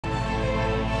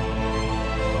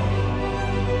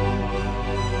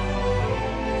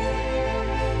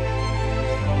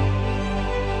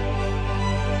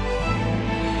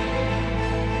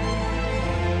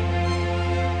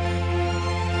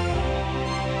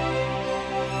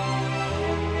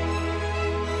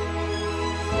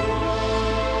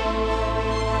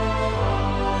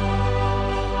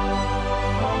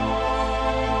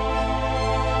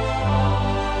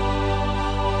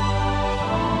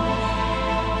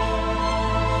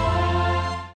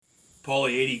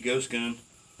Poly 80 Ghost Gun,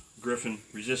 Griffin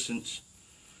Resistance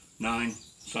 9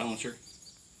 silencer.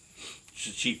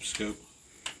 Just a cheap scope.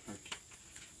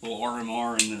 A little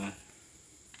RMR and then a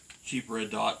cheap red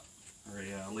dot, or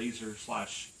a laser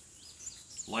slash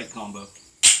light combo.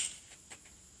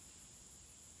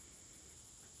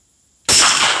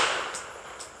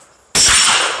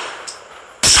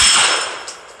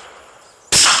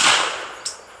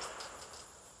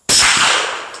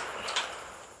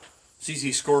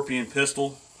 CZ Scorpion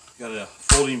pistol, got a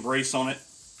folding brace on it,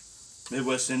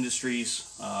 Midwest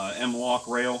Industries M-Lock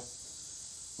rail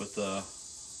with a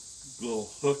little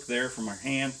hook there for my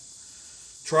hand,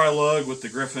 tri-lug with the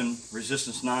Griffin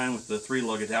Resistance 9 with the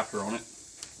 3-lug adapter on it,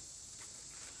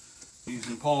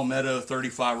 using Palmetto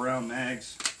 35 round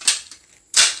mags.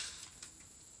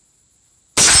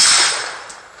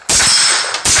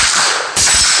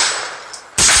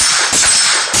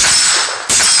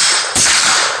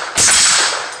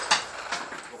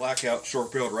 Blackout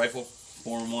short-barreled rifle,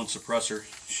 4-in-1 suppressor,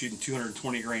 shooting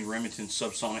 220 grain Remington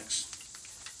subsonics.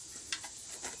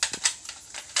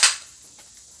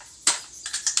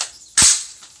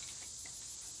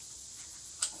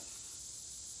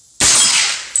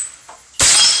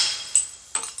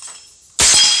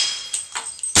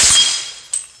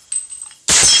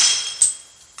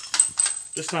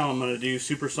 This time I'm going to do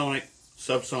supersonic,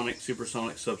 subsonic,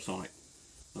 supersonic, subsonic.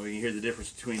 So you can hear the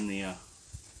difference between the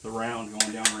round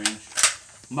going down range.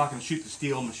 I'm not going to shoot the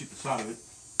steel, I'm going to shoot the side of it.